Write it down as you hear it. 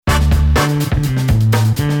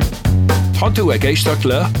Pontu ag éisteach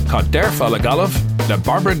le cá deirfáil a galamh le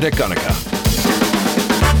Barbara de Conacha.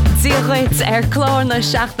 Díochait chlár na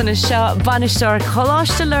seachtainna seo banisteir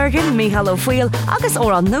Choláiste Lurgan, Mícheál Ó Fiail agus ó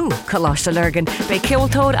an nó Choláiste Lurgan. Bei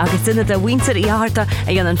ceoltóir agus duine de winter í áharta a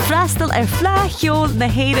dhéanann freastal flá cheol na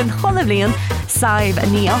héireann chola bliain saibh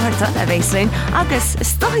ní áharta a bhééislinn agus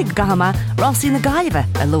stoigh gama Rosí na Gaillimhe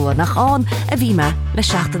a lua nach an a bhíime le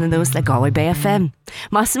seachtainna nús le Galway Bay FM.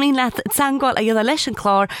 Mas mín leat teangáil a dhéanana leis an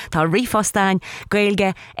chlár tá riomhostáin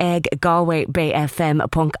Gaeilge ag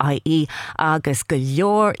galwaybayfm.ie agus go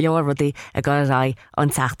leor rudí a gurrá an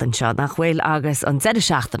teachtain seo nach bhfuil agus an dead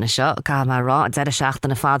seachtainna seo cá mar rá dead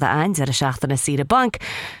seachtainna fada ein dead seachtainna siad bank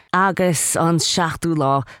agus an seachtú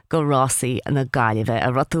lá go Rosí na Gaillimhe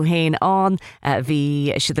a rotú héin an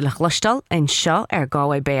bhí siad le chlustal in seo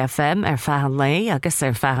Galway Bay FM fehan lei agus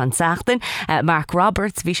fehan teachtain Mark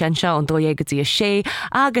Roberts bhí sin seo an dóé go dtí sé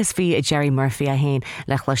agus bhí Jerry Murphy a héin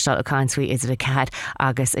le chlustal a cáintfuí is a cad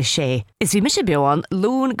agus is sé. Is bhí mis beán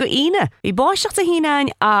lún go ine. Bhí báisteach a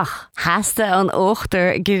hínain ach heasta an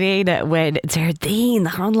óchttar goréide wed deir daon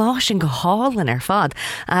nach an lá sin go hálan fad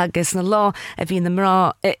agus na lá a bhí na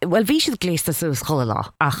mrá well bhí siad gléasta sús chola lá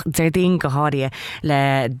ach deir daon go háirithe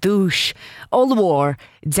le dúis all-war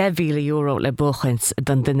 €10,000 le buchans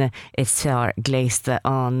don duine is fear gléasta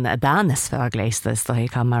an ban is fear gléasta is dóí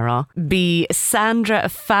cá mar rá. Bhí Sandra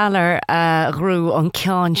Fowler grú an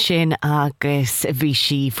ceán sin agus bhí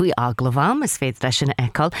si faoi aglavám is féad leis sin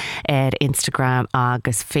eáil Instagram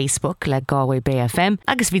agus Facebook le Galway Bay FM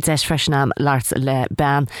agus bhí deis freisinam láirt le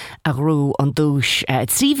ban a grú an dúis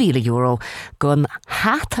 €3,000 gon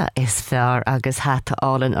hata is fear agus hata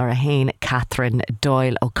álan ar a héin Catherine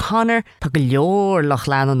Doyle O'Connor tá go leor loch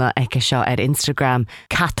leanana ag seo Instagram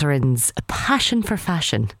Catherine's Passion for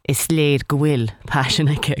Fashion is léad go bhfuil passion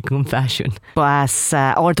ag gún fashion. Bas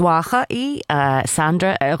ordwacha í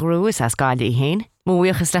Sandra a grú is as gáile í héin.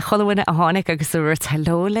 Múíochas le chohhaine a tháinig agus uair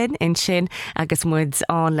talólinn in sin agus muid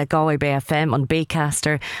an le Galway Bay FM an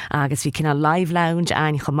Baycaster agus bhí cinna live lounge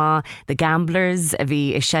ein chamá The Gamblers a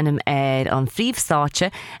bhí is sinnim an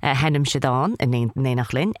phríomhstáte hennim siadán in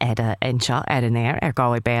nénach linn inseo an air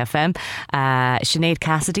Galway Bay FM Sinead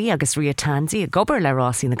Cassidy agus Ria Tansey a gobar le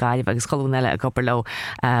Rosí na Gaillimhe agus choúile a gobar lo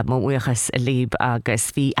múíochas líb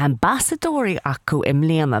agus bhí ambassadóí acu im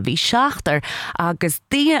léana bhí seachtar agus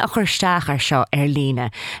dia a chuirteach ar seo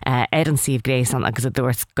líne an Steve Grayson agus a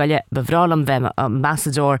dúirt goile bhrálam bheith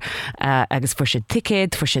ambassador agus fuair siad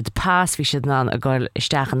ticket, fuair siad pass, bhí siad ná a gáil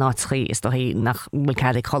isteach an náitchaí is dóí nach bhfuil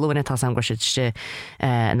cadic choúine tá an gur siad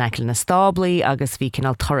necil na stáblaí agus bhí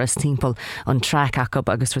cinál toras timppel an track acu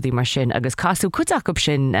agus rudí mar sin agus casú chud acu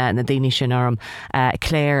sin na daoine sin orm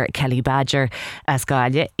Claire Kelly Badger as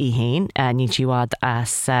gáile í héin ní tíhád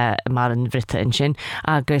as mar an bhrite in sin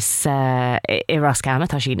agus i rascama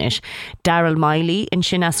tá sin is Daryl Miley in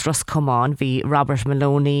sin as Roscommon bhí Robert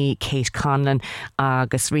Maloney, Kate Conlon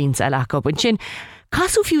agus Rians Elacop in sin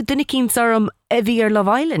casú fiú duine cíns orm a bhí ar Love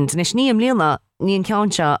Island nes ní am líana ní an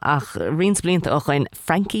ceanse ach Rians blianta ochchain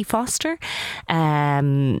Frankie Foster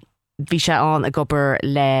bhí sé an a gobar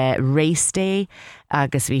le Race Day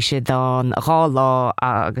agus bhí sé don rá lá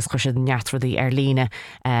agus chuir siad neartrudaí ar líne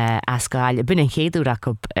as Gaillimhe buna chéadú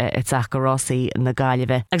acu iteach go Rosí na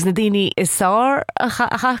Gaillimhe. Agus na daoine is sár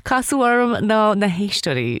casú orm ná na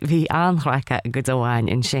héisteoirí bhí anhracha go dóháin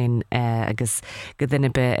in sin agus go duine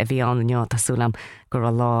be a bhí an neo tásúlam gur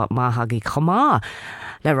lá maithagaí chomá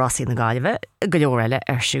le Rosí na Gaillimhe go leor eile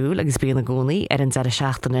arsúil agus bíon na gcónaí ar an dead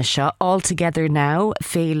seachtainna seo All Together Now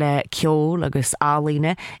féle ceol agus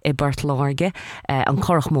álíne i Burt Láirge an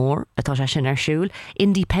chorach mór atá sé sin arsúil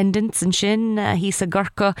Independence an sin hí sa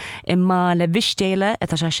gurca i má le bhistéile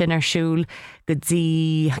atá sé sin arsúil go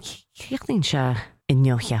dtí chéochnaíonn se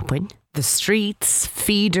inneo cheappain The Streets,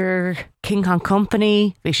 Feeder, King Kong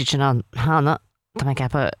Company bhí sé sin an hána tá mé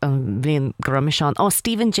ceappa an bhíon goraimiseán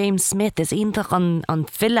Stephen James Smith is ionintach an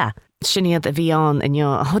fila sinniad a bhí an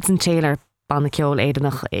inneo Hudson Taylor banna ceol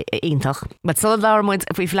éidirnach ionintach. But sulad lámuid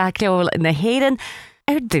a bhí fleá ceol na héireann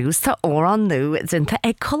dús tá órán nu dinta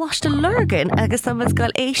ag Choláiste Lurgan agus tá mas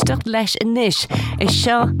gáil éisteach leis inis is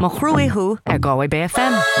seo má chruúú ar Galway Bay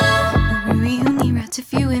FM. Riúní ra a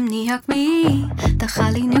fiú imníach mí de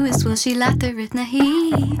chalí nu is bhfuil sí leat a rit na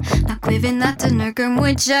hí nach cuihann na dunar gur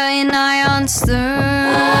muid se in an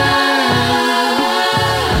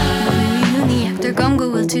Riúní gom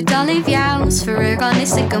go bhfuil tú dalí bheas for gan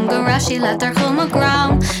is gom go raisi le ar chum a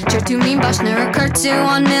gram Tuir tú mín basnar a curtú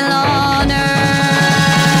an Milaner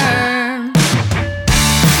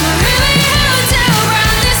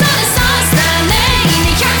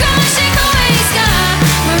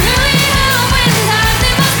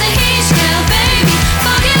Baby,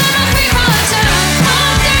 fucking on a free run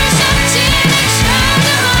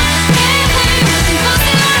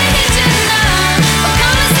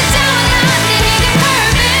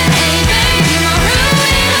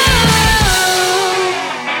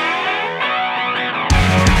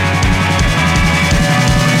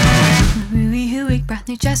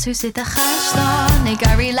hús i a chaistá na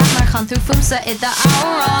garí le mar chan tú fumsa I a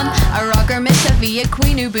áran a rugger mis a bhí a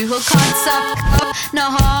cuiinú buhol concept na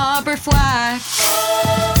haber fuach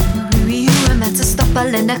Ruí hu a met a stoppa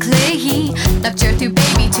lena cléhí nach deir tú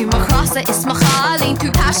baby tú mar chrossa is mar chalín tú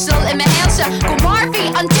tastal I me héilse go marfi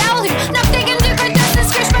an delhu nach diggin tú go dustin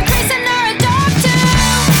scris mar Chris and ar a doctor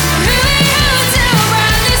Ruí hu tú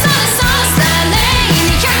brand is on a sauce that lane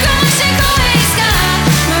I can't go shake away ska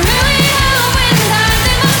mar Ruí hu win that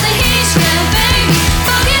they must the hitch yeah baby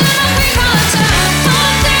fucking on a free concert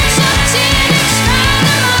pop their shop chin strand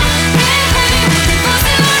them up hey hey they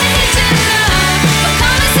bustin' on a hitch and love but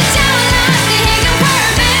come and sit down like they hang a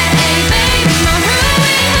perfect hey baby mar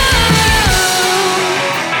Ruí hu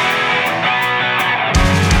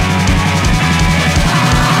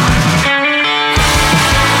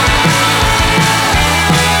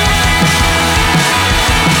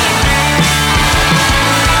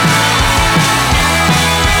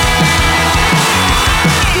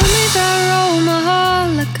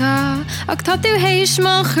Ach tá tú héis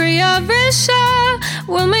má chríomh bhrise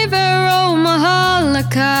bhfuil mé bhar ó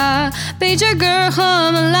halacha Beidir gur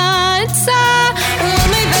chum a leidsa bhfuil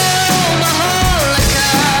mé bhar ó halacha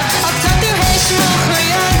Ach tá tú héis má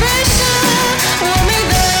chríomh bhrise bhfuil mé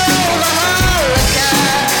bhar ó halacha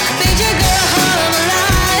Beidir gur chum a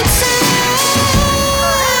leidsa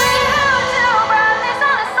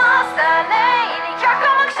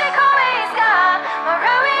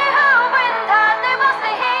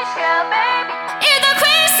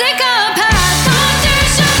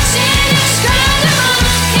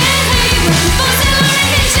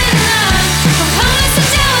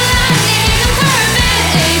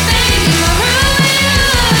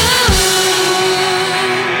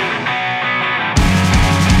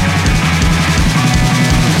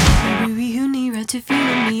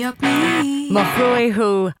Má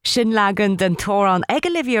chruiú sin legan den tóran ag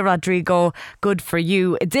Olivia Rodrigo Good For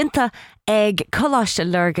You dinta ag choláiste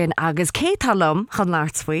lurgan agus cétalum chun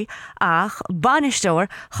láirtfuoi ach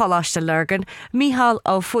banisteoir choláiste lurgan Mícheál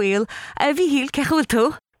Ó Foill a bhí híl cechúil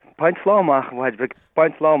tú? Paint slámach bhaid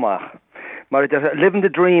paint slámach mar living the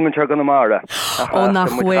dream an gan mara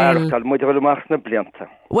nach bhfuil muidir mach na blianta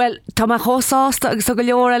Well, tá mar chosásta agus so go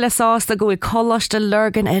leor eile sásta go ag choláiste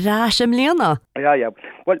lurgan a ráis am líana yeah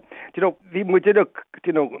well vi muidir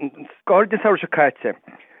scoir saoir se caite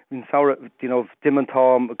hín saoir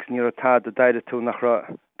dimantám agus ní tá a daide tú nach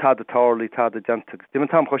tá a tálí tá a genta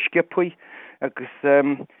dimantám chu skippuí agus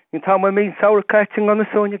hín tá mé saoir caiting an na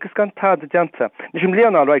sóine agus gan tá a genta Ní sem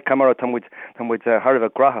líana ráid camera tamid Harbh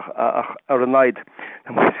graach ach ar an naid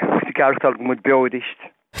gartal go muid beoidist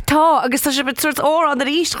Tá agus tá sé suirt ó an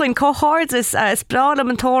ríschuin cóáir is spráil am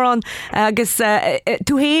an tóran agus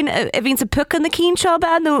tú héin a bhín sa pucan na cín seo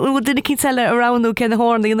benú duna cí seile aránú cen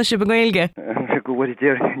háin íonna si bhilge. go bhfuil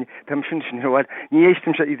déir tam sin bhil ní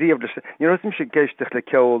éistim se íomh ní rosim se géisteach le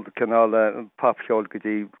ceol canál papceol go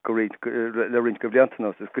dtí go réid le rint go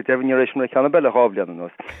bbliantanos is go dehanéis le cheanna belle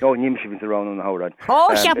hábbliananos nó níim se vín arán na háráin.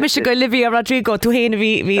 Cheap me se go Olivia Rodrigo tú héna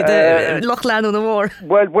bhí loch leanú na mór.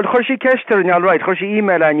 Well chuir sí ceistar nealráid chuir sí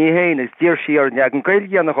email a ní héin is dír sí ar neag an gail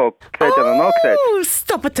dhéanana chléid an nachtéid.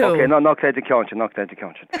 Stop it tú. Okay, no nachtéid a ceantin nachtéid a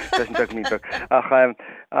ceantin.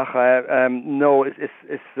 Ach no is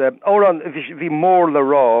órán bhí mór le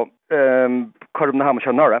rá chum na hamas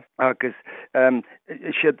an nora agus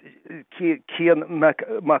siad cían mac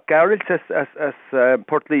gairil as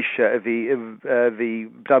portlíise a bhí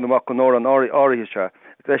breanúach an nóra an áirithe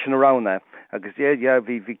leis an arána agus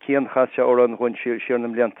bhí cían chaise ó an chuin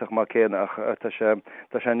siarnam leantach má céna ach tá sé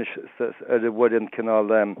ar bhfuin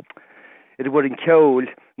cinál it bhfuil in ceol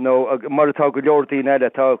nó mar atá go leordaí eile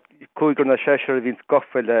tá cúigur na séisiir a bhín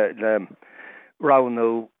scofa le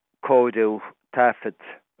ránú cóidú tafid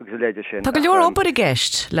agus léidir sin. Tá go leor obair a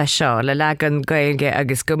gceist le seo le legan gailge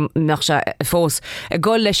agus go nach se fós a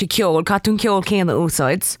ggóil leis ceol catún ceol céanna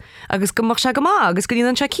úsáids agus go mar se go má agus go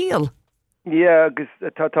dtíanaan se cíal. Yeah, agus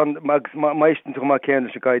meisten go má céan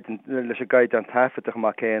leis a gaiid an tafid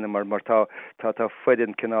má céanna mar tá fuidir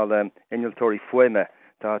cinál inultóirí foiime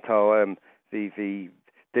tá hí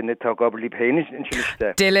duine tá gobar líb héine in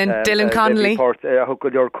siiste. Dylan Connolly. A go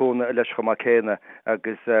leor cúna leis go má céanna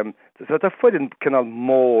agus tá fuidir cinál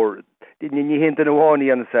mór ní hen den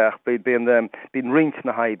bháí an seach bín rint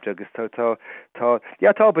na haib agus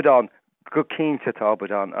tá bedán go cínte tá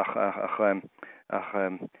bedán ach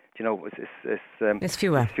is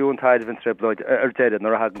fiúa. Fiúntáid vin trebloid ar dead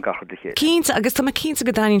nar a hagan gachar de chéad. Cínta agus tá cínta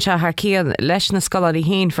go daíonn se th céad leis na scolaí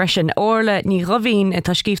héin freisin orla ní rohín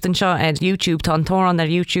tá scíftan seo ar YouTube tá an tóran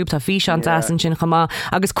ar YouTube tá fí an dasan sin chamá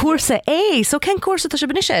agus cuasa so cén cuasa tá se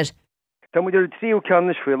buniséir? Tá muidir tríú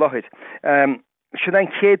ceannis faoi lochid. sin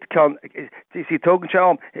ein chéad can sí tógan se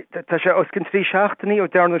am tá sé os cin trí seachtaí ó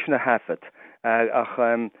dearú sin na hafad ach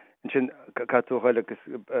sin catúile agus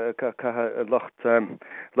locht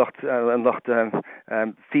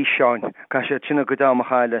físeáin cá sé sinna go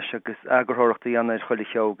dámachá leis agus agurthirachtaí anna chuile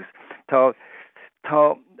teogus tá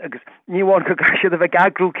agus níháin go siad a bheith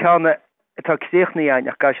agrú ceanna tá céchnaí ein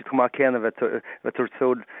ach gaiisi chumá céanna bheitúr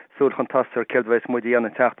súl chutastar ceadhhéis mu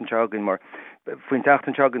díanana teachtan tegan mar faoin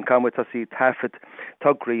teachtan tegan cá tá sí tafid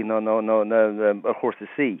tugraí nó a chósa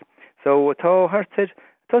sí so tá hartir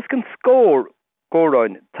tá cin scór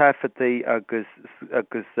góráin tafidtaí agus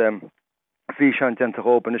bhí seán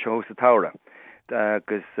dentaróban is hósa tára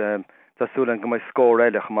agus tásúlan go mai scór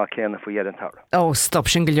eile chumá céanna faoi dhéad an tára. Ó stop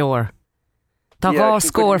sin go leor. Tá gá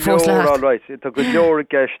scór fós le tá go leor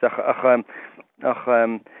gceist ach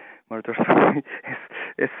mar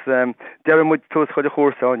is deir mu tús chuid a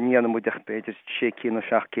chósáin níana mu deach beidir 6 nó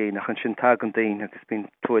 7 nach an sin tag an daon agus bín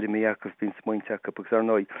tuaide mé agus bín smuointe agus ar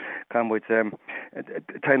nói cá muid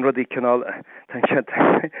tain rudí canál tain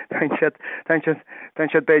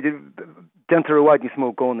siad beidir dentar a bhaid ní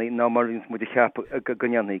smó gcónaí ná mar rins mu cheap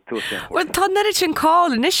ganneannaí túsa. Well tá neidir sin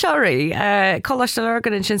cáil in isisiirí choiste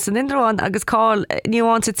agan sin san Indráin agus cáil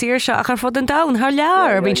níháinte tíir se a chu fud an dam th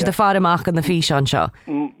lear bhín si de fáramach an na fí an seo.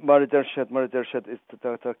 Mar der is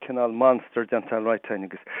tá canál monster dental ráitein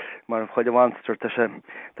agus mar an chuide monster tá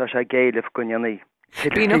sé géileh gonneannaí.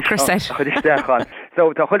 Bí chuisteán.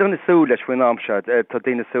 So tá chuid an nasúleis faoin amsead tá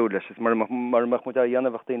daine súleis mar meach mu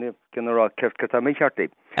dhéanamh daine ginrá ceir go tá mé chearttaí.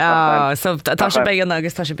 So tá sé béan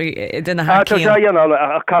agus tá sé duine dhéanal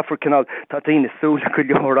a caafar canál tá daine súla go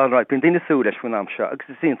leorráid, bín daine súleis faoin amse agus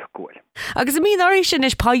is síon goil. Agus mí áéis sin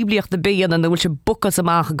is pebliocht na béan an bhfuil se buchas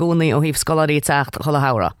amach gúnaí ó híh scolarí techt chola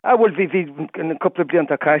hara. Bhfuil hí in coppla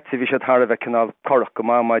blianta caiite bhí sé thar bheith canál corach go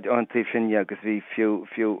máid antaí sinne agus bhí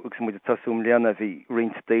fiú agus mu tasúm leanana bhí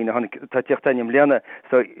rint daine tá teachtainnim leanana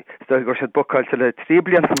so gur sé boáilte le trí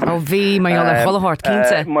blian. Ó bhí mar chohart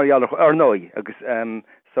cínte. Mar ar nói agus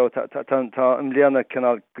so tá leanana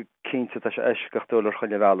canál cínte tá sé eisgachtúlar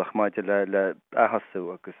chuile bhealach maidir le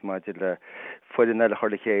ahasú agus maidir le foiile eile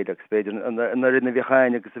chuirla chéad agus beidir an rinne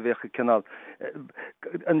bhíchain agus a bhécha canál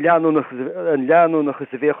an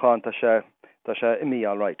leanúnachas a bhéáin tá sé imi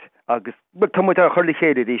áráit agus tá mu a chuirla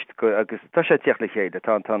chéad ríist go agus tá sé teach le chéad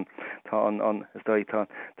tá an isdóid tá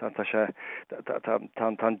sé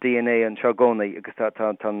tá DNA an seagónaí agus tá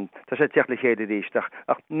sé teach le chéad ríist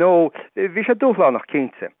ach nó bhí sé dúlánach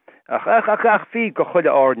cínte ach bhí go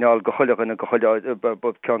chuile áneáil go chuileganna go chuile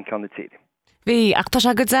ceanna tíide. Bhí ach tá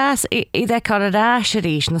se go deas i d chu ará sé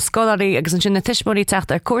ríis na scolarí agus an sin na tuismóí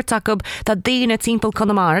techt ar cuairrtaach tá daine timppla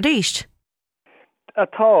chunamara a ríist.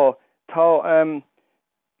 Tá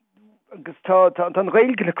agus tá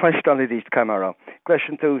réilge le caiisteán i ríist camera.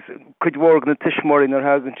 Question tú chuid mhór na tuismóí nar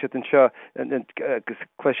hagann si an seo agus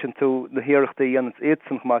question tú na hiireachtaí an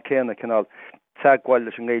éan má céanna canál teagháil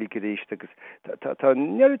leis an ghilge ríist agus tá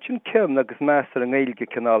nead sin ceann agus meastar an ghilge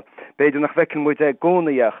canál beidir nach bhecinn muid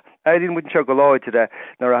gcónaíach éiríonn muid seo go láidere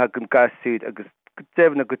nar a hagann gasúd agus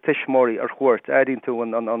déimhna go tuismóí ar chuirt éiríonn tú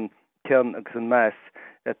an ceann agus an meas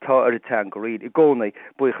tá ar te go riad I gcónaí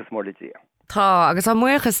buchas mór le dia. Tá agus an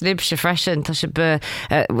muchas lib se freisin tá se be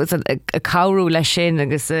a cabhrú lei sin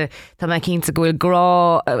agus tá me cinnta gohfuil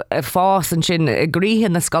grá fás an sin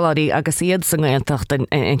gríhan na scolarí agus iad san ghaontacht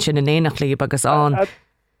in sin in éach líb agus an.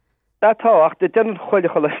 Tá ach de den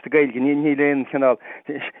chuile leiste gailge ní léon canál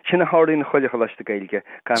sinna háirín chuile leiste gailge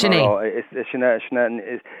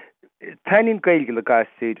is taín gailge le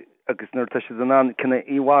gasúd agus nuair tá sé an cinna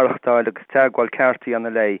íhharachtáil agus teagháil ceartaí anna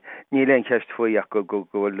lei ní léon ceist faoíach go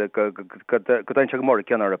dain se go mór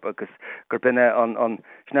ceanarab agus gur binne an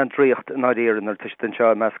sin tríocht náíar nar tuis den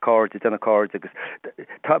seo meas cád denna cád agus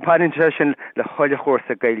tápainn sé sin le choile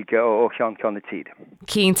chósa gailge ó cheanna tíd.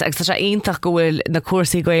 Cínt agus tá sé aontaach go bhfuil na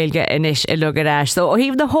cuasaí gailge inis I lugaráis, so ó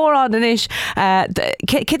híomh na hórán inis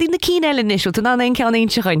cedí na cí eile inis tú ná aon ceann aon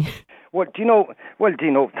sechain. Well, do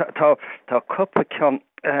you know, tá cuppa cean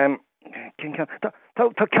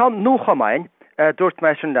tá cean nóchamáin dúirt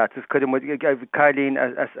me sin leat is chuid mu cailín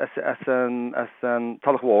as an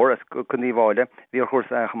talhór as chuníháile bhí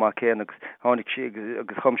chusa achaá céan agus tháinig si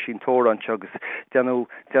agus chum sin tóran agus denú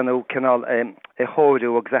canál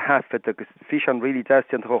chóirú agus a hafid agus fi an rilí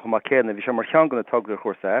dean chochaá céanna bhí sem mar cheanganna tugra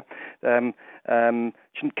chusa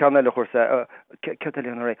sin ceanile chusa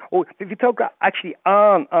cetalíon ré. Ó bhí tuga actually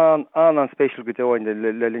an spéisial go dóin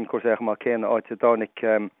le linn chusa achaá céanna áit dánig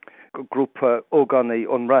grúpa ógannaí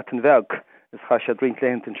ón Ratan Bheag. Is cha sé drink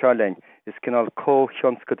leint an Charlein is cinál có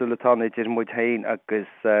seanscadú letána idir muid hain agus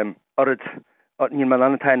níl me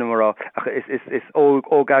an taine marrá ach is ó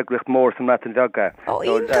gagricht mór san mat an bheagga.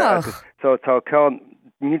 So tá cean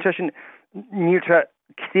níl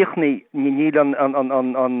críochnaí níl an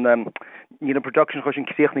níl an production chusin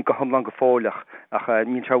críochnaí go hamlan go fólach ach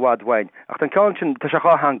níl se bhádhain. Ach tan ceann sin tá se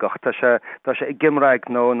cháhangach tá se i gimráig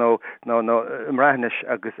nó imreithnis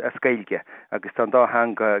agus a scéilge agus tá dá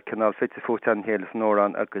hanga cinál fitte fótan hélas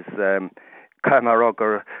nóran agus Camera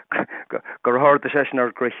gur hard session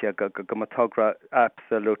ar griche go matagra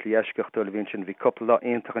absolutely escecht le vín sin vi couple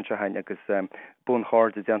eintachan se hain agus bun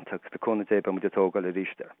hard dentach de konna dé be tógal le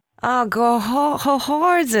richter. Go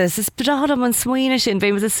hádas is brad am an smuoine sin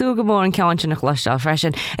bhé a suúgamór an cean sin nach leá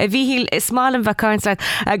freisin. A bhí is smálan bheitcáinsleit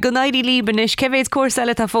go naidí líbanis cehéad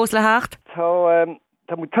cuasaile tá fós le hacht?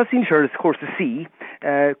 Tá mu tasín se is cuasa sí.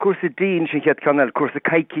 Cuasa dín sin chead canal cuasa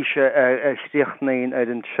caiiciise sríochnaín ar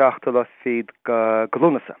an seachtalas féad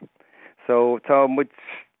golónasa. So tá mu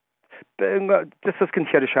just cin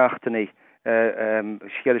chead seachtaí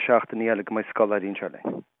chead seachtaí eile go mai scoláín se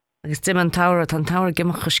lein. Agus dim an táir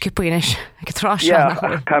gimach skipuinis ag trá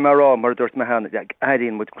Camera mar dúirt me hanna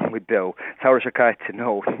aíonn mu be táir se caiite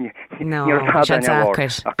nó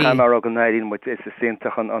Camera go naíonn mu is a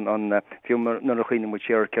séintach an fiúmar na chéine mu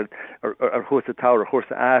séar ar thusa táir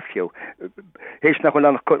chusa áfiú. Hééis nach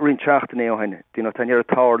le rin teachtaí ó haine, dí tan ar a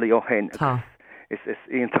táirlaí ó hain. Is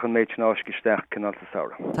íontach an méid náiscisteach canal sa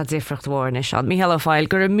saora. Tá difracht bhórne an mí heáil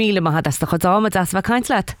gur míle maithe as go dáma as bheith caiint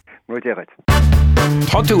leat. Muirt.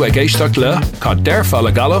 Tá tú ag éisteach le cá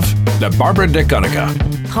deirfála galamh le Barbara de Conacha.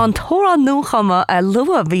 Tá tóra nuchama a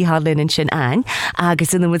lua bhíá linn sin ein,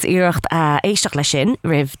 agus in was iirecht éisteach le sin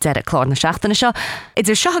rih de a chlár na seachtainna seo.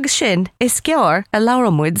 Idir seo agus sin is cear a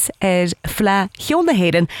láramuid flá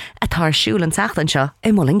cheolnahéidir atá siúil an seachtain seo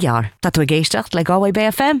I mulling gear. Tá tú ag éisteach le Galway Bay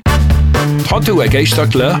FM. Tá tú ag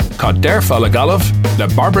éisteach le cá deirfála galamh le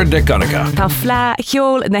Barbara de Conacha. Tá flá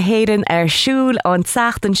cheol na héidir siúil an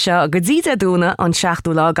seachtain seo go díide dúna an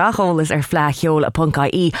seachtú lá gacholalas flá cheol a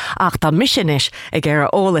puncaí ach tá misionis ag ar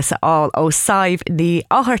ólas aáil ó Saibh ní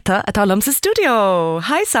áharta atá lum sa studio.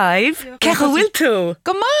 Hi Saibh, cecha bhfuil tú?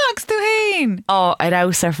 Go mags tú hain? Ar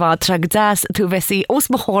aus ar fád tragdas tú bheití os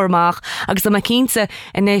mochórmach agus am cínta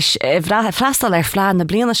inis freistal ar flán na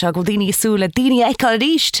bliana seo go daoine súla daoine eáil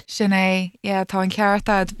ríist. Sinné, tá an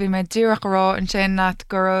ceartad bhí me dúach rá an sin nat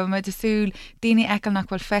go me de súl daoine eáil nach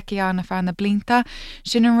bhfuil feici na fan na blinta.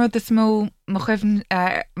 Sin an rud is mó mo chuibhn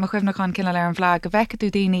nach an cinna le an bhlá go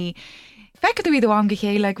bheiceú daoine Fecadú iad am go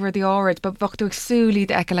chéile rudí áid, ba bhachtú agsúlíd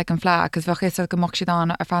eice le an bhlá, agus bhach is go mocht siad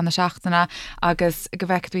ar fan na seachtainna agus go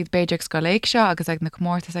bheiceú iad Beiidir go léic seo agus ag na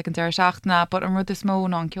cummórtas ag an deir seachtainna, but an rud is mó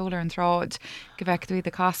ná an ceolar an tráid go bheiceú iad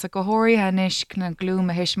a casa go háirí hanis na glúm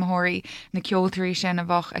a hisismóirí na ceoltarí sin a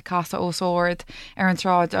bhach a casa ósáid ar an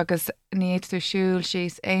tráid agus níiad tú siúil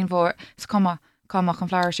síos éonmhór comach an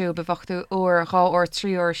fleir siúil be bhachtú ó gá ó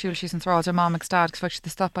 3 ó siúil síos an tráid ar mámach stad gus feic de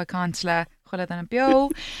stoppa cant le chuile an bio.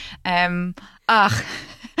 Ach,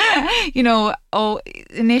 you know,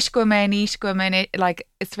 inis go mé níos go mé, like,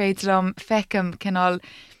 is féidir fecum cinál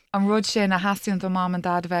an rud sin a hasún do mám an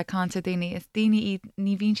dad bheith canta daoine. Is daoine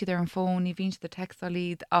ní bhín siad ar an fón, ní bhín siad a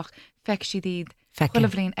textáilíd ach feic siad iad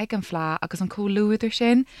chuile bhlíonn ag an phlá agus an cóluúidir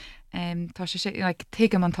sin. Tá sé like,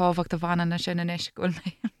 tuigem an tábhacht a bhana na sin inis go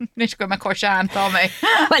me chuir seán tá mé.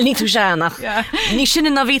 Well, ní tú seánach. Ní sin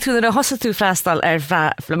na bhí tú a hosa tú freistal ar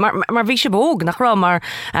mar bhí se bóg nach rá mar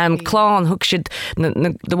chlán thug siad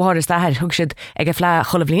do bhhar is dathir thug siad ag a phlá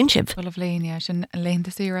chola bhlíonn sib. Chola bhlíonn, sin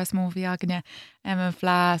léonnta siras mó bhí aganine an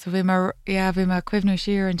phlá, so bhí mar cuimhnú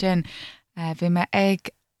siar an sin, bhí me ag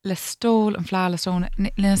le stóil an phlá le stón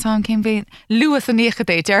le san cin bhíon luas an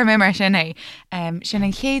níchadé dear mé mar sin é. Sin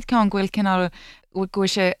an chéad ceann ghfuil cinál go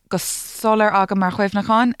se go solar aga mar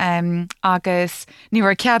chuimhnachán agus ní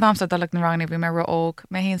war cead amsa dalag na rangna bhí mar óg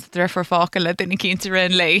mé hén drifar fáca le duine cinnta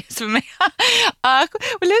rin lei so mé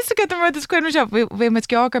bhfuil is go an rud is cuiimne seo bhí mit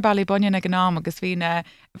geagar bailí bunne ag an ná agus bhí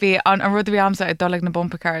an rud bhí amsa i dalag na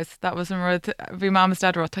bumpacars that was an rud bhí mam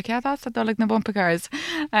stad ro tá cead a dalag na bumpacars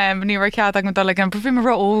ní war cead ag an dalag an bhí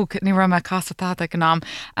mar óg ní ra me casatá ag an nám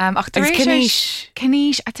ach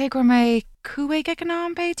caníis a te gur mé cuaig ag an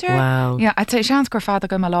nám Peter. Wow. Yeah, I'd say seans gur fada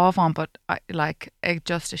go me lábhán, but like ag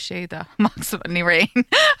just a shade max ní rain.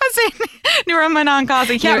 Ní ra man an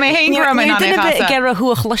casa. Yeah, mé hain ra man an casa. Ger a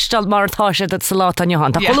thuach lustal martá sé dat salát an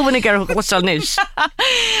Johan. Tá chuhna ger lustal níos.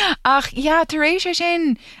 Ach, ja, taréis sé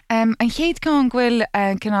sin an chéad can ghfuil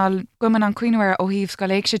cinál goman an cuiinhar ó híomh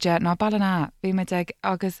scoléic sé jet ná bailna bhí me ag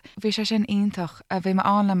agus bhí sé sin ionintach a bhí me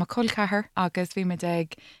an le a culchathair agus bhí me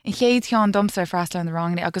ag an chéad ceán domsa freistal an na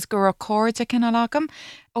rangna agus gur a cóirte cinál agam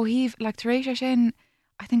ó híomh le taréis sé sin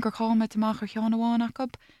I think gur cháme amach ar cheann amháin acu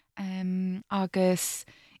agus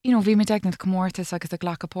bhí me deag na commórtas agus a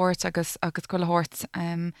ghlachapót agus go lehort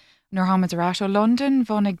nuair haid ará ó London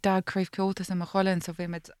bhánig dagcréibh ceoltas am cholinn so bhí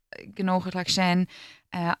me gnóchad le sin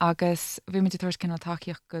agus bhí me tuair cinna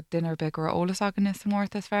takeíoch go dunar be gur ólas agan is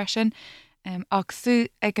mórtas freisin ach sú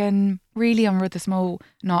ag an rilí an rud is mó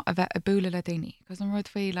ná a bheith a búla le daoine, cos an rud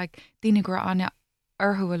fé le daoine gur aine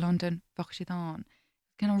orthú a London fach si dáin.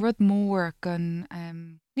 Gan an rud mór gan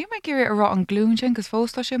ní me gur ará an glún sin gus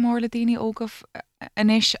fósta sé mór le daoine ógah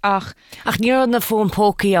inis ach ní na fón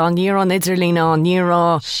pócaí an ní an idirlín an ní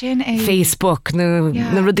sin é Facebook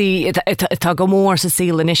na rudí tá go mór sa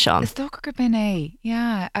síl inis an. Is tócha gur bin é,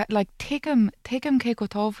 le tuigem cé go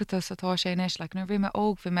táhatas atá sé inis, le nó bhí me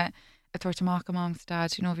óg bhí me a tuairteach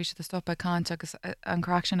amangstad, bhí si a stoppa cant agus an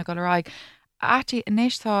crack sin a go raig. Atí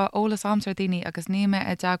inis tá ólas amsar daoine agus níime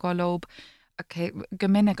a deagá lob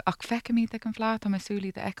gomininic ach feicimí ag an fleat am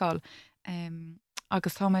súlí de eáil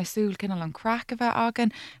agus tá mé súl cinnal an crack a bheith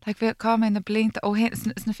agan, le bheith cá mé na blinta ó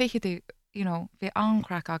is na fichiú bhí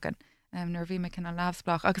ancrack agan nuair bhí me cinna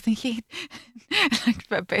labsblach agus an chiad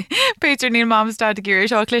Peter níl mamstad a gur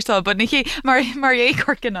seo clistal, but mar é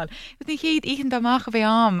chuir cinál. Ní chiad íchan dáach a bheith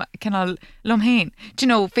am cinál lomhéin.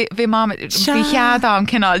 Bhí mam bhí chead am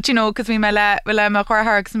cinál, cos bhí me le mar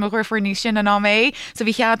chuirthgus mo chuirfuir ní sin an ná mé, so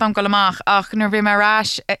bhí chead am go amach ach nuair bhí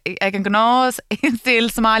marráis ag an gnáás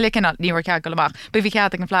síl Somália cinál níhar cead go amach, ba bhí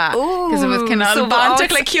chead ag an flá. Cos bh cinál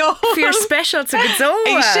banteach le ceol. Fíor special to go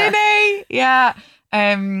é sin é,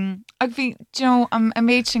 ag bhí a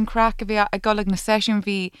méid sin crack a bhí a golag na session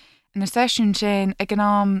bhí na session sin ag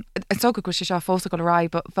an so go sé seo fósa go rá,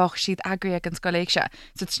 bfach siad agraí ag an scoléig se,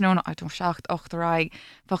 so nó ag 7-8 rá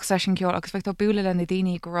fach session ceol agus bheith búla le na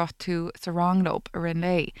daoine go rath tú sa ranglob ar an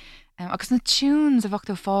lei. Agus na tunes a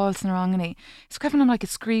bhachtú fáil san ranganí. Scrífan am le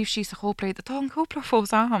scríb sí a chóplaid atá an cópla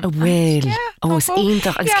fós am. A bhfuil is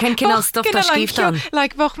ionintach agus cin cinál stuff tá scríbtan. Le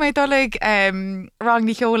bfach méid dolig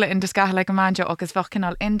rangní cheola in descathe le go manjo agus bfach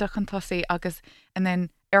cinál indach an tosaí agus and then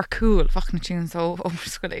cool fach na tunes ó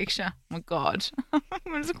scoléig se. My God.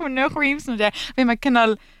 Mun go nuchríms na de. Bhí me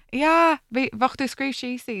cinál bhachtú scríb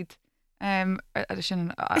sí siad.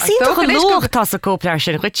 Sin tá a cóplair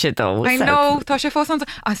sin chuite dó. I know, tá sé fós an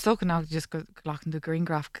sto ná just go lachan do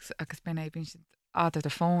Greengraph agus ben é bín áidir de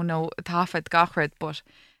fón nó táfad gachred, but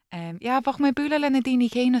bach mé búla le na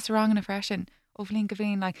daoine chéine sa rang na freisin ó bhlín go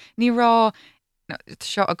bhíon le ní rá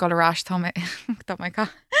seo a gorás tá mé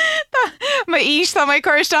ís tá mé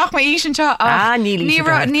chuisteach mé ís an seo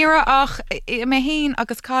níra ach mé héin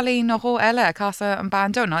agus chalí nó ró eile casa an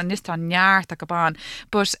bandó ná níos tá neart a go ban,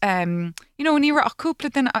 but níra ach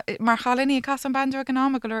cúpla den mar chalíní a casa an bandú gan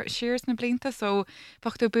ná go sirs na blinta so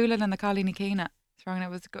fachtú búla le na chalíní chéine.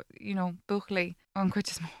 Rang was buchlaí an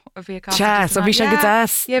cuitas a bhí so bhí sé go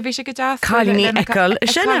deas. Bhí sé go deas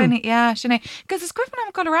Chalíní eáil sinna gus is cuipan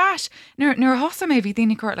am gorás nuair hosa mé bhí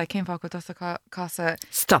daoine cuairt le céim fáil tá casa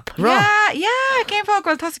stop rá céim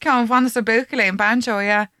fáil tá ce an bhana a buchlaí an banjo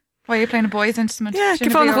why you playing a boys instrument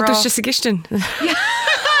fána chu just a gistin.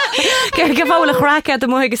 Ge go bhla chrácha do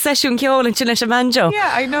mó go seisiún ceolinn sin leis a manjo.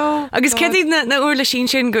 I know. Agus cedí na uirla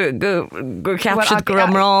sin gur ceapsiad go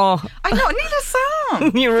am rá. Níle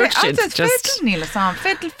sam. Just níle sam.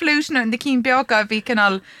 Fiddle flúsna in de cín beaga bhí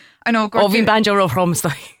canal ó bhín banjo ó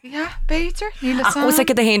chromsta. Béidir níle sam. Ús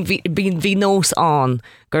go a hen bhí nós an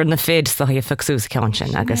gur na fid sa hí fixú cean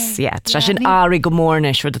sin agus tre sin áí go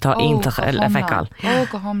mórneis ru atá ionintach le feáil.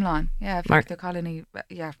 Ó go homláin. Mar do chalíní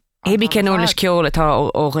Hebí cin ólas ceol atá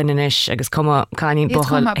ó rinneis agus caín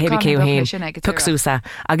bochail hebí céú héin tugsúsa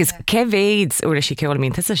agus cehéid úla sí ceol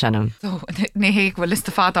mín tusa senam. Ní héh bhfuil list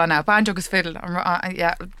fád anna banjo agus fidal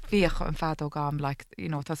bhíoch an fádóg am le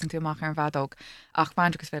tá tú amach ar an bhádóg ach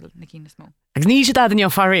banjo agus fidal na cínas mó. Agus ní sé dad an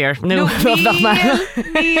farir nó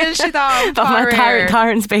níl si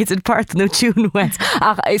Tarn spéid part nó túún wet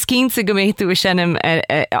ach is cínsa go méú a sinnim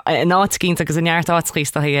náid cínta agus an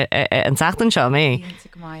neartátríéis an seachtain seo mé.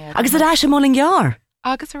 Agus ará sem móling gear.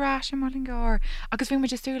 Agus ará sem móling gear. Agus bhí me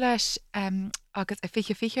just tú leis agus a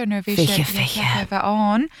fiche nar bhí bheith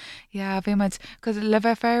an. Bhí me cos le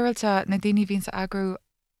bheith féirilta na daoine hín sa agrú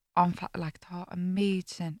an tá a méid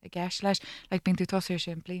sin a gceis leis le bín tú tosair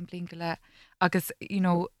sin blin go le agus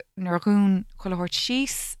narún choirt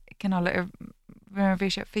síos cinál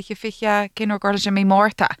bhí sé fiche cin gáil sem mé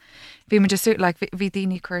mórta. Bhí me just le bhí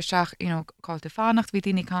daoine chuirteach cáilte fannacht bhí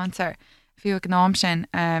daoine cancer fiú ag nám sin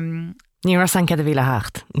ní san ce a bhíle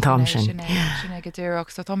hecht an tám sin. Sinna go dúach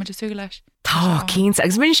so tá me just sú leis. Tá cíns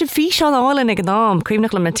agus bhíonn sin fí seán ála ag nám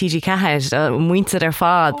chuimnach le na TG ceis muinte ar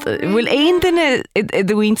fad. Bhfuil aon duine i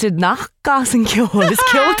dhhainte nach gas an ceol is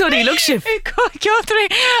ceoltóirí lu sib. Ceoltóirí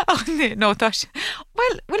nó tá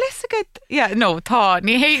Well is a good nó tá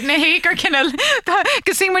ní hégur cinnal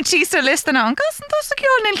go sí mar tíar listana an gas an tá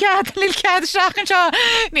ceol níl cead seachan seo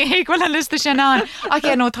ní héhfuil an lista sin an. Ach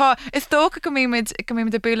nó tá is tócha go míid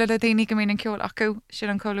de buúla a daoine go mín an ceol acu sin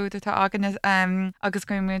an choúta tá agan agus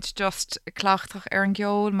go míid just clachtach ar an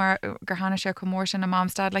geol mar gur hána sé commór sin na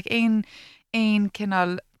mamstad like ein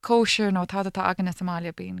cinál kosher nó tá agan na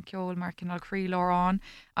Somalia bín ceol mar cinál chrí lárán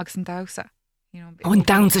agus an dasa. An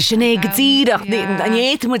dasa sinné go tíach an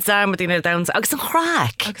éitimid sama tíine dasa agus an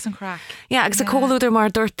chrack. Ja, agus a cóúidir mar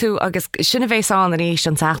dúirtú agus sinna bhééis an éis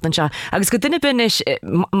an teachtan se agus go duine bunis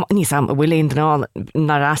ní sam a bhfuilon ná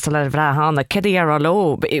nar astal ar bhrá hána cedí ar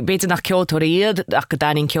lo beidir nach ceoltóiríad ach go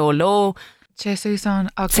daing ceol lo. Susan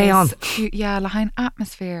agus le hain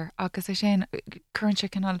atmosfér agus é sin chuintse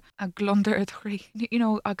cinál a glundar a chrí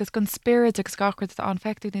agus gon spirit agus gachrid an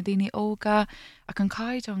feicú na daoine óga a an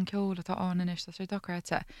caiid an ceol atá anis sé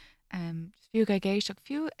doreite fiú ga géisteach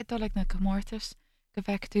fiú i dó na commórtas go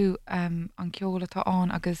bheicú an ceol atá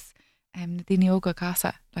an agus na daoine óga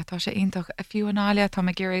casa le tá sé intach a fiú anália tá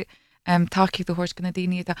me géir takeí do thuirs go na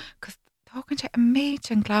daoine cos tágann sé a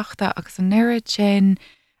méid an gglachta agus an nuad sin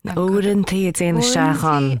Óan tí a déana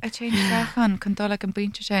seachan. A téana seachan chun dá le an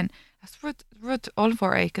buinte sin. As rud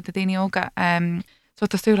olmhór é go a daoine óga so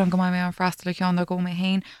tású an go mé an freistal le ceann go mé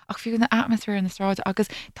héin ach fiú na atmosfér in naráid agus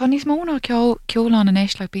tá níos móna ceolán in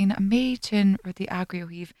éis le bína a méid sin rudí agriú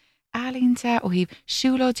híh alínte ó híh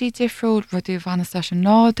siúládí difriúil rudú bhanas leis an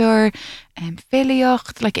nádur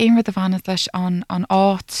filiocht le éon rud a bhanas leis an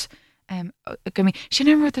áit go sin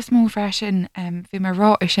an rud is mó freisin bhí mar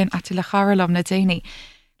rá sin atí le charlam na déine.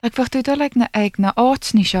 Like bhachtú do na ag na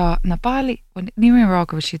áitní seo na bailí ní rá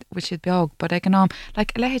go bhfuil siad beag, bud ag an nám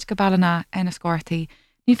lehéid go bailna ina scoirtaí.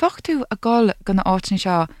 Ní bhachtú a gáil go na áitní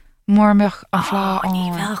seo mórmach an flá ní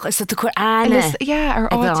bheh is tú chuir aine ar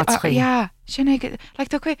áit sin le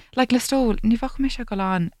stóil ní bhach me se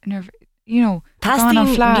goán Tá an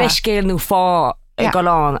flá leiscéalnú fá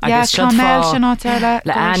goán agus sin áile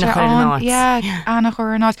le annach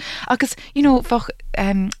chuir ná agus fach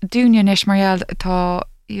dúne is marall tá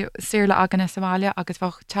séle agan na Somalia agus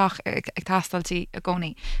fach teach ag tastaltí a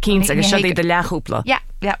gcónaí. Cíns agus si de leúpla. Ja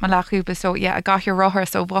man leúpa so a gahir rothir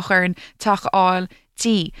so bhachar an teach áil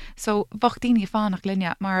tí. So bhach daoine fánach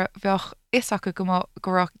linne mar bheoch is acu go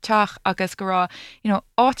teach agus go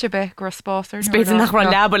áitirbe go spásar. Spéidir nach ra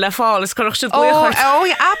leaba le fáil is chuch si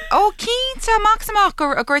cínta maximach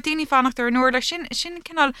gur daoine fánachtar an nuair le sin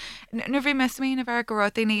cinál nu bhí me smína bhar go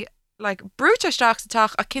daoine like brúteisteach sa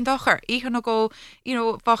teach a cindochar íchan go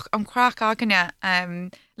fach an chrach aganne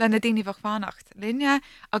le na daoine bhach fánacht linne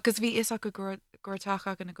agus bhí is acu gur teach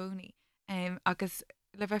agan na gcónaí agus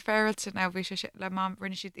le bheith féilte ná bhí le mám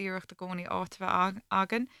rinne siad iirecht a gcónaí áit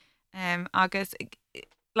agan agus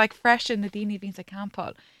like freisin na daoine bhín sa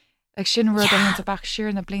campáil ag sin rud an a bach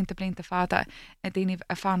siúr na blinta fada a daoine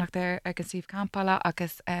a fánacht ar ag an síomh campála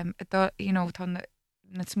agus tá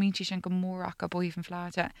na smítí sin go mórach a buíh an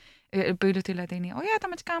fláte buúla tú le daoine tá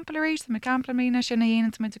mit campla rééis me campla mína sin na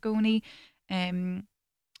dhéana mit a gcónaí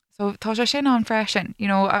so tá sé sin an freisin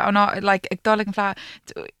ag dul an flá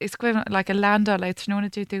is cuiimh le a landa le tróna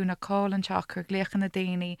tú na cáil teach chu gléchan na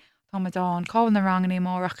daoine táán cáil na ranganí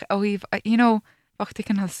mórach óíh bachtaí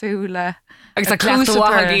can hasúla agus a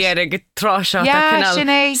cleúí ar go trá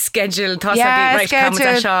sinné schedule tá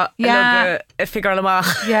seo i figur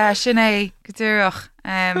leach. Ja sinné go dúach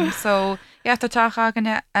so tá teach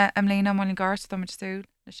aganine am léna mlín gáir do stú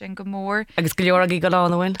na sin go mór. Agus go leor í go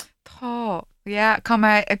láhfuin? Tá.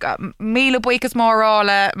 Come míle buchas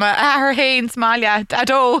márála ma ahar héins máile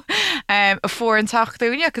adó a fuór an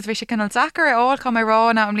tachtúine agus bhí sé cinál dachar áil cum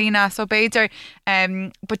rána am lína so béidir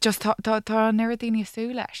but just tá nuair a daoine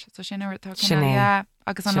sú leis so sin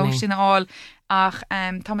agus an lo sin áil ach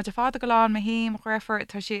tá de fád go láán me híim chuirfar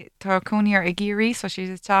tá cúníar i ggéirí so si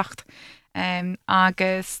techt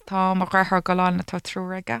agus tá mar chuirthar go láán na tá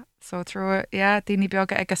trúraige. So trú daoine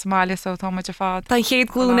beaga ag Somália so tá de fád. Tá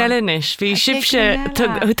chéad glún eilenis hí sibse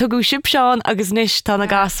tuú sib seán agus níos tá na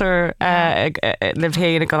gasar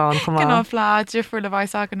lebhhéana goán chum ná flád difriú le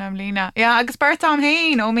bhaid agan am lína. Agus bert am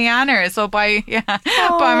héin ó mí anar so ba me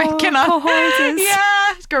cinná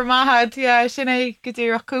gur maithad sinna go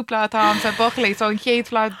dtíach cúpla tá sa buchlaí so an chéad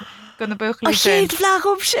flád gona buchlaí sin. Chéad flag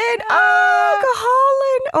sin go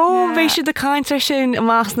hálinn ó bhééis si de caiintear sin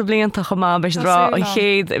más na blianta go má beis rá an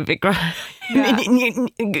chéad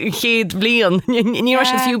chéad blian ní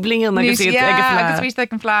sin fiú blian agus ví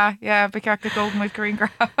an flá be ce go mu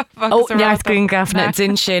Greengraf Greengrafna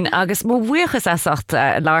din sin agus mó bhuichas asacht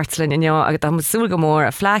láirtlin in agus am súl go mór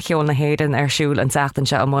a fleiciol na héan arsúil an teachtain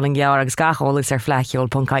se am mling gear agus gacholas ar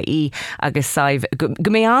fleiciol.caí agus saibh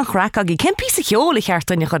go mé anchra agé cin pí a cheola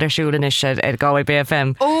chearttain chud arsúlan is ar gáil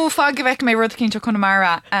BFM. Ó fá go bheith mé rud cinnte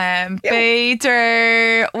chunamara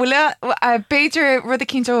Beiidir Beiidir rud a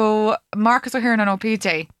cinnte Marcus ó hirn an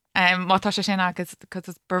OPJ mátá sé sin agus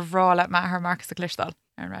is brehrála me th Marcus a Glistal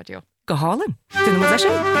an radio. Go hálan Dú mu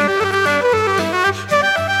sin?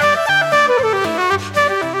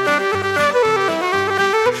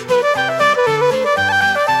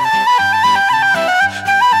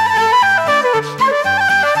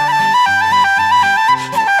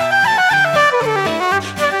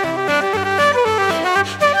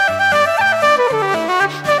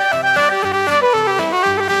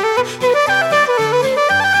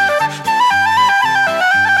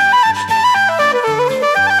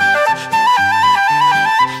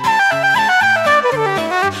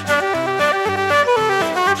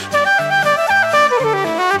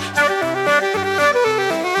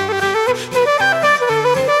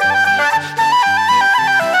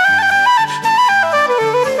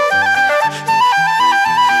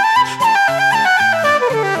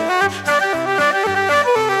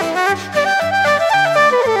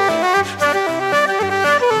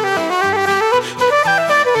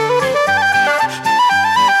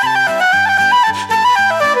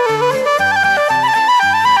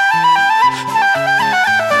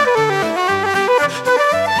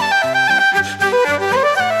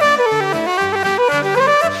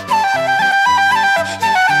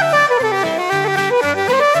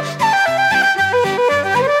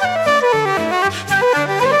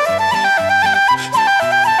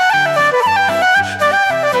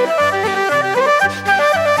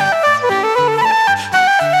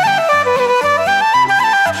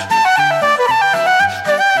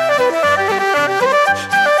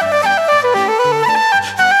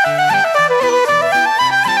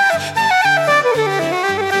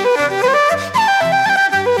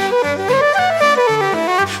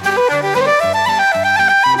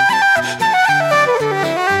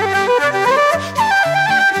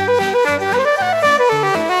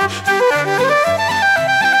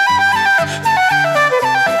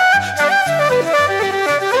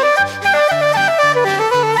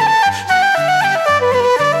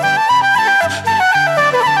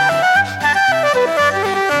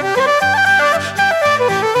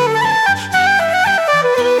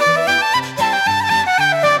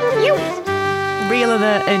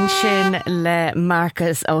 in sin le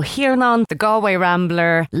Marcus ó Hiarnan, the Galway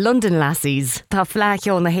Rambler, London Lassies. Tá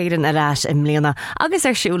fleiciol na héireann arás im mbliana agus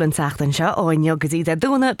ar siúlan teachtain seo ó inniugus iad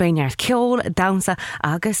dúna beart ceol, damsa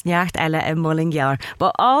agus neart eile i mullingear.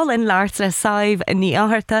 Ba all in láirt le saibh ní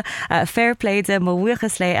áharta fairpléide mo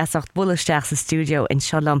bhuachas le as ocht bullaisteach sa studio in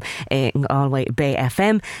Sholom in Galway Bay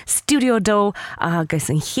FM. Studio dó agus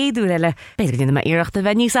an chéadú eile beidir dtína ma iireachta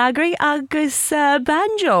bheith níos agraí agus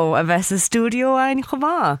banjo a bheith sa studio ein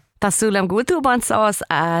chomá. Tásúlam goútú bansás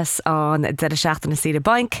as an de seachtain na Sida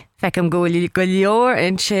Bank. Fecam go leor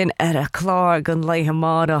in sin ar a chlár gon leithe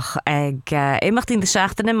mádach ag imachtaín de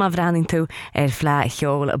seachtainna má bhreaning tú ar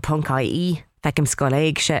fleiciol.caí. Fecam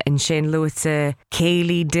scoléig se in sin luite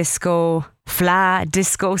céilí disco, flá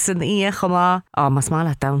disco san í chomá mas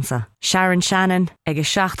mála damsa. Sharon Shannon ag is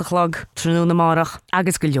 7:00 trúna na márach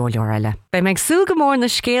agus go leor eile. Bei meid sú go mór na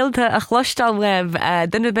scéalta a chluistal web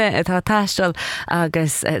duine be atá taistal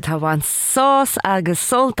agus tá bhain sós agus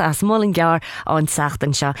solta as mullingear an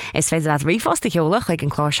seachtain seo. Is féidir at rifosta cheolach ag an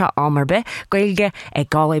chlár seo amar be gailge ag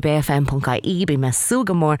galwaybfm.caí be me sú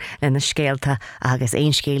go mór le na scéalta agus éon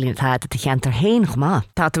scéalaí tá de cheantar héin chomá.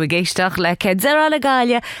 Tá tú a géisteach le Cedera le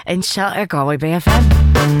Gaile in seo ar Galway BFM.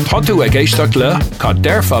 Tá tú a géisteach le Cá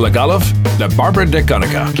Deirfá le Gaillimh le Barbara de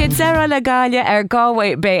Conacha. Cedera le Gaile ar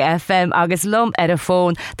Galway BFM agus lom ar a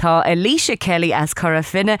fón tá Alicia Kelly as chora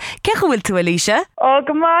finne. Cecha bhfuil tú Alicia?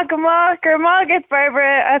 Go mágad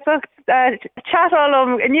Barbara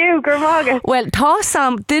chatalum aniu gur mágad. Well, tá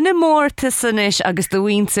sam duine mórta sanis agus do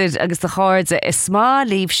winsid agus do cháirde is smá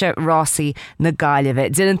líbse Rossi na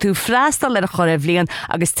Gaillimh. Dinan tú freistal le a chora bblion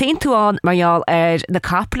agus tein tú an marall ar na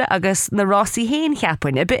capla agus na Rossi héin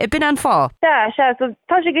cheapain. I bin an fá? So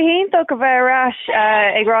tá sé go hénta go bheith ras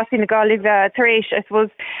ag Rossi na Gaillimh taréis I suppose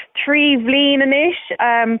 3 bhliain inis.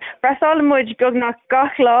 Brasálamid gognach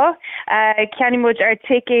gach lá ceanimid ar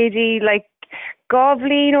ticéidí like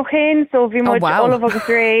Goblin och hin so vi mod all of us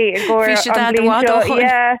ray go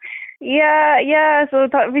Yeah, so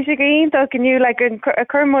vi sé ionach iniu le a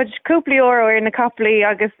chumud cúpla euro ar na caplaí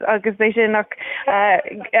agus é sin nach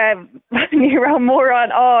ní ra mór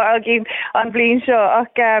an agin an bblin seo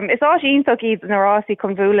ach is á ionach iad na rásí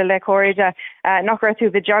chun bhúla le choide nach ra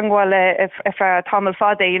tú be jangháile if tamil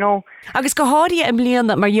fada, you know. Agus go háirí im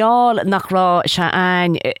bliana marall nach rá se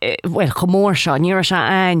ein well chomór seo ní se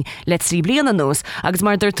ein le trí bliana nús agus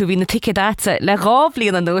mar dúir tú hí na ticket dáte le rá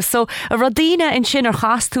bliana nús so a rodíine in sin ar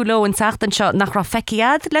chaú lo an teachtan seo nach ra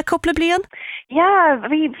feciad le coppla blian? Yeah,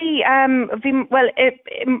 vi well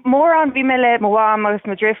mór an vi meile moam agus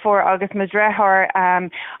madrifor agus madrehar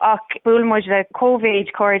ach búlmuid le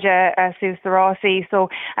COVID cóide sús the Rossi so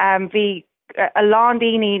vi a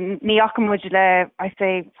landini ní achammuid le I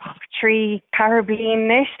say 3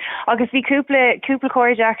 Caribbean-ish agus bhí cúpla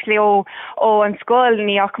cóide actually ó an scoil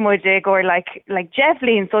ní achammuid go like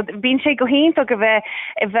Jefflin so bín sé go hínta go bheith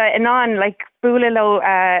in an like búla lo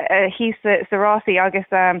hí sa Rossi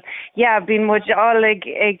agus bín muid all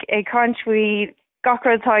ag country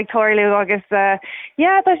gacratá ag toirliú agus tá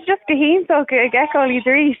just go híntaach ag eáil í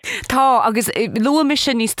dríos. Tá agus lua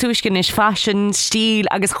mission níos túiscin is fashion, stíl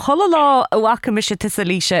agus chola lá ó acha mise tusa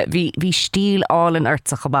líise hí stíl all in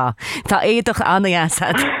urtsa chobá. Tá éadach anna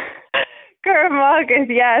asad. Gur agus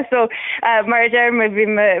so mar dermid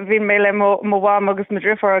bhí mé le móhám agus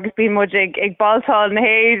madrifor agus bí muid ag baltáil na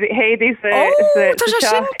héadí tá sé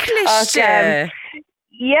sin cliste.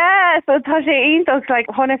 Yeah, so tá sé ionach like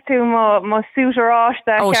honnig tú má súteráiste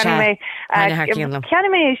cean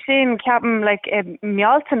mé sin ceapan like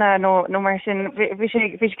mealtainna nó mar sin bhí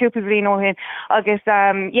sé cúpla bbliain ó hin agus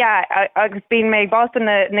agus bíon mé Boston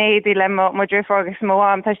na néadí le má ddrifor agus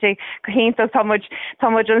móam tá sé go híntaach tá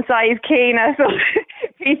muid an saibh céine so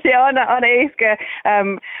bhí sé anna éasca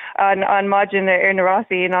an margin ar na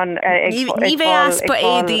Rossi an ní bheith aspa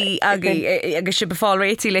éadí agus si befáil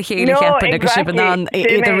réití le chéile cheapan agus si an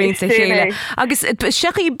idir rénta chéile. Agus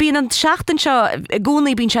sechaí bíon an seachtain seo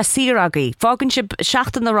gúnaí bín se sir agaí. Fágann sib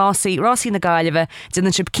seachtain na Rossi na Gaillimhe,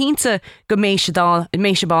 dunan sib cínta go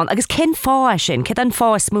méisebán, agus cin fá sin, cin an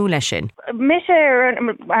fá smú lei sin.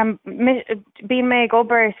 Bí mé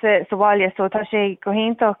gobar sa bháile, so tá sé go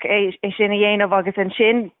héintach é sin a dhéanamh agus an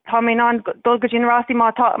sin tá mé an dul go sin Rossi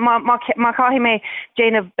má caithí mé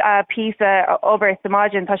déanamh písa obair sa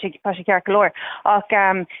margin tá sé cear golóir ach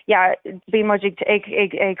bí muid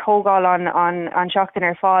ag hógáil an seachtain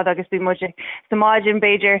ar fád agus bí muid sa margin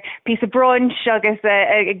Beiidir písa brunch agus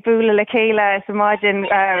ag búla le chéile sa margin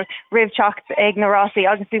ribhteacht ag na Rossi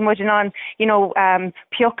agus bí muid an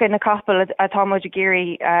piocha na capal atá muid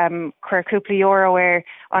géirí chuir cúpla euro ar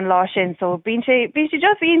an lá sin so bí sé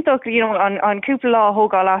just ionach an cúpla lá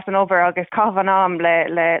hógáil as an over agus cabhan am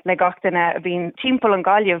le gachtainna bín timppla an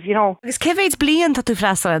Gaillimh, Agus cehéid blian tá tú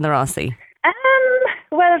freistal in na Rossi?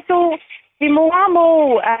 Well, so bhí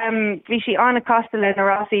móamó bhí si anna costal in na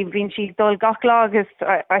Rossi bhín si dul gach lá agus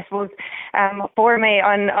I suppose for mé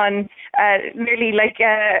an nearly like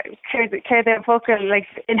céir den focail like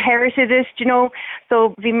inherited it,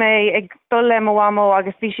 so bhí mé ag dul le móamó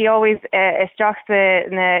agus bhí si always isteachta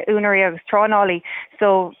na únarí agus tránálaí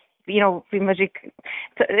so bhí muid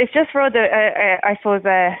it's just for I suppose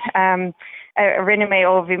rinne mé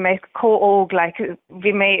ó bhí mé cóóg like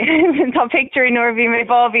bhí mé tá picture nor bhí mé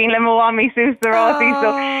báhín le móami sús na Rossi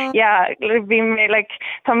so bhí mé like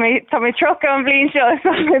tá mé truck an bblin seo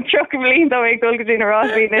so truck an bblin dá ag dul go dtí na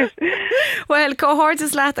Rossi is. Well,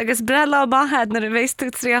 cóhortas leat agus brela mahead na a bhééis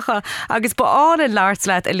tú tríocha agus ba ána láirt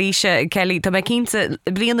leat Alicia Kelly tá mé cínta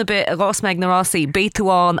bliana bit a Rosmeid na Rossi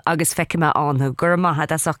béúáin agus feicime anú gur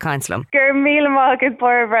mahead asach caiinslam. Gur míle agus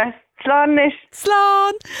Barbara. Slán!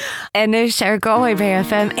 Inis ar gáid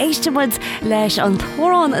BFM éistemid leis an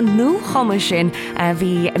tórán nó chuma sin a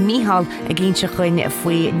bhí míhall a ggéinte chuin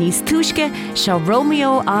faoi níos túisce seo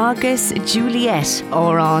Romeo agus Juliet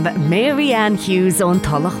ó an Mary Ann Hughes ón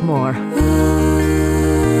Talach Mór.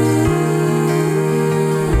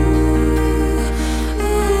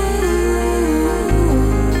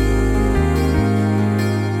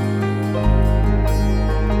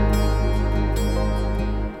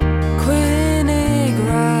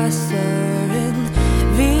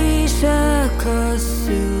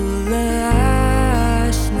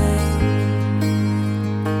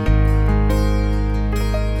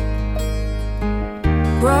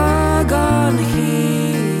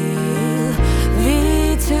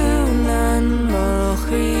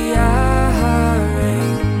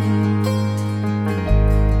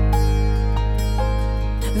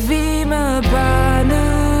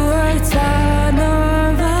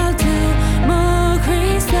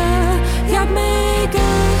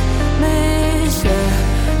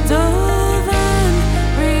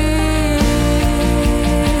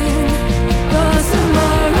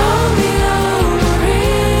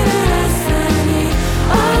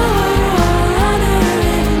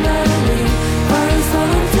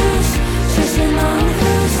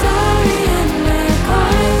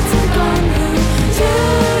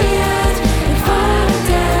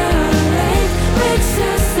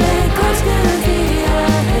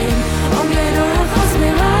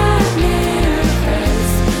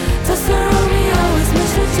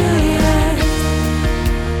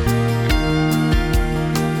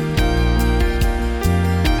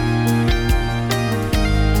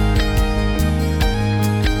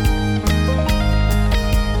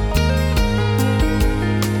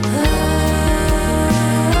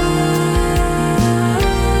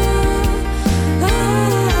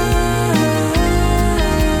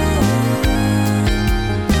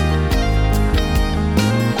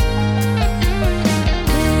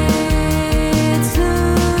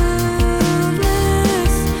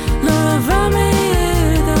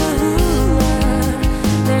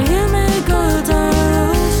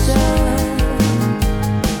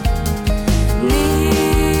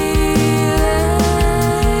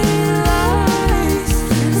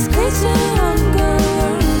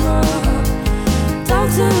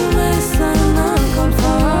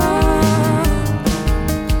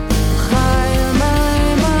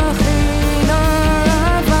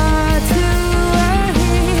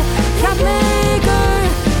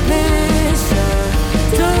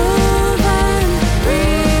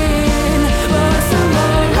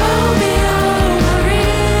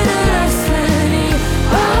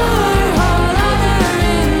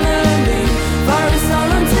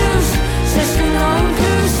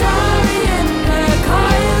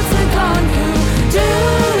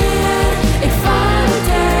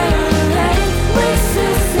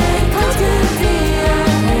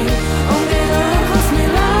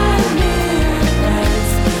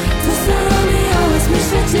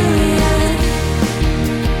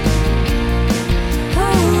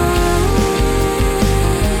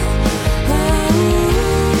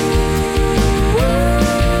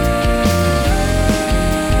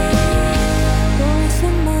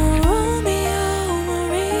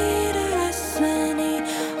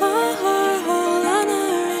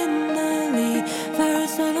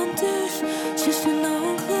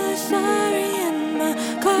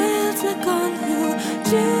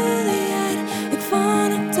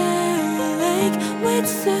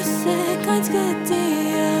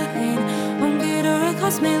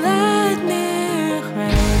 was me lad near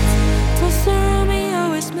Twas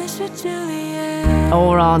Romeo is Mr. Juliet.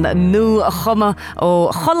 Órán nu a chuma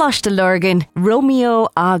ó choláiste lurgan Romeo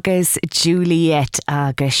agus Juliet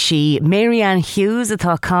agus si Marianne Hughes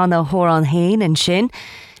atá cána thórán hain an sin.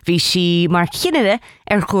 Bhí si mar cineadh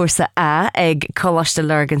cuasa ag choláiste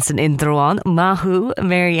lurgan san indroáin maithú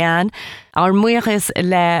Marianne ar muochas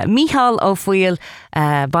le Mícheál ó Fuil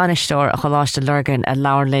banisteoir a choláiste lurgan a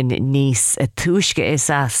leirlinn níos túisce is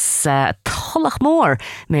as tholach mór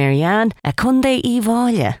Marianne a chundé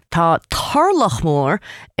íháile tá tarlach mór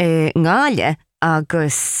ngáile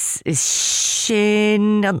agus is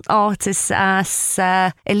sin an átas as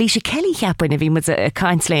Alicia Kelly cheapan a bhí mu a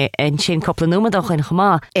caiintlé an sin coppla numadach in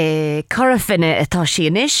chumá Carafinne atá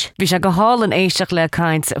síis. Bhí se go hálan éisteach le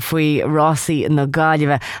caiint faoi Rossi na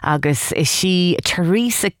Gaillimhe agus is si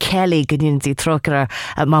Teresa Kelly gannintí trochar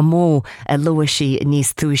má mó a luisi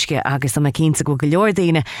níos túisce agus am cínta go leor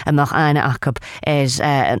daoine amach aine acab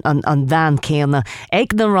an bhean céanna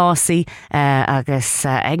ag na Rossi agus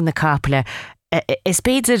ag na capla. Is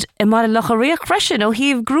beidir I mar lech a réoch freisin ó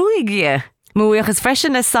híomh grúige. Múochas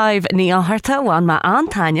freisin is saibh ní áthirta bhain má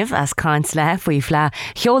antaineh as cáint le faoi phleá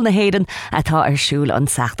cheol na héireann atá arsúil an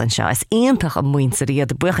seachtain seo. Is aontach an muinsa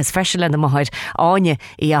iad buchas freisin le na maithid áine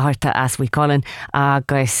I áthirta as bhui Colin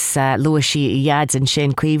agus luisi I iad an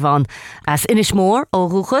sin cuiomháin as inis mór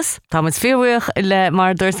ó ruchas. Tá muid fiúach le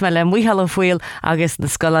mar dúirs me le Mícheál Ó Fuil agus na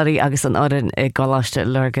scolarí agus an oran I goláiste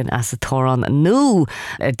lurgan as a tórán nó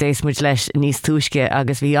dééis muid leis níos túisce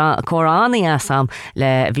agus bhí choránaí asam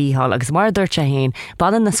le Mícheál agus mar dúirte hain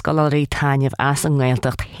banan na scolarí taineh as an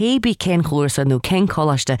ghilteacht hébí cén chóirsa nó cén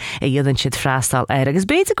choláiste a dhéann siad freastal agus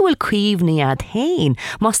beidir go bhfuil cuomhnaí ad hain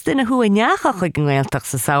mas duine thu a neachach ag an ghilteacht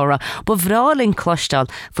sa saora ba bhrálinn clostal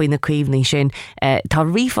faoi na cuomhnaí sin tá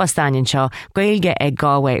riomhas dain seo gailge ag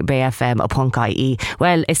Galway BFM.ie.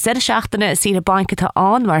 Well, is said a seachtainna si a banca tá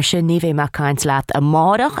an mar sin ní bhéh me caint leat a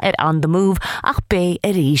márach an the move ach bé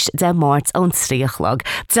a ríist de mát ón stríochlog.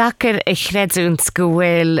 Dachar I chreadúnt go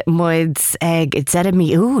bhfuil muid ag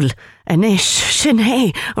Jeremy úl anis sin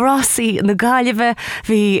hé Rossi na Gaillimhe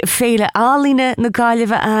bhí féile álíne na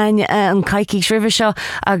Gaillimhe ain an caiicí sriomh seo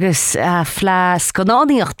agus phleá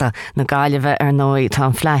sconáíochta na Gaillimhe ar nói tá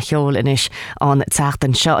phleá cheol inis an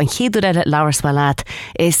teachtain seo an chéadú eile leabhar leat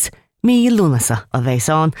is mí lúnasa a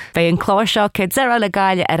bhéán. Bé an chláir seo cé deire le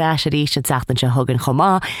Gaile ar ais a ríiste teachtain se thugann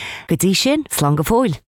chomá go dtí sin slán go fóil.